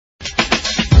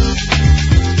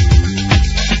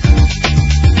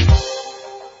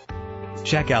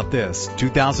Check out this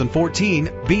 2014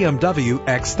 BMW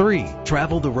X3.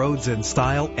 Travel the roads in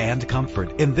style and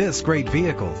comfort in this great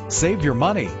vehicle. Save your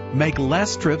money. Make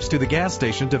less trips to the gas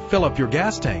station to fill up your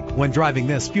gas tank when driving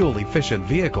this fuel-efficient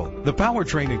vehicle. The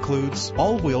powertrain includes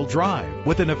all-wheel drive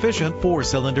with an efficient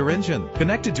 4-cylinder engine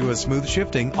connected to a smooth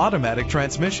shifting automatic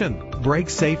transmission. Brake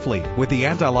safely with the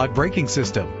anti-lock braking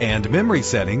system, and memory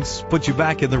settings put you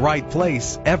back in the right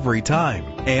place every time.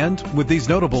 And with these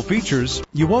notable features,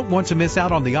 you won't want to miss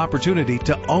out on the opportunity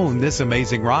to own this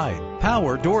amazing ride.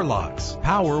 Power door locks,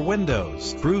 power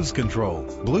windows, cruise control,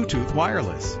 Bluetooth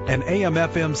wireless, an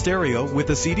AM/FM stereo with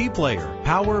a CD player,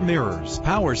 power mirrors,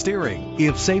 power steering.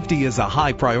 If safety is a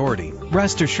high priority,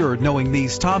 rest assured knowing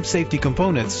these top safety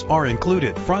components are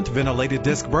included: front ventilated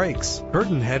disc brakes,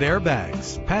 curtain head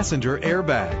airbags, passenger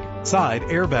airbag, side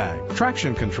airbag,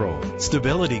 traction control,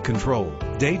 stability control,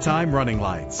 daytime running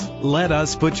lights. Let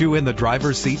us put you in the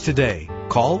driver's seat today.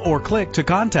 Call or click to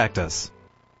contact us.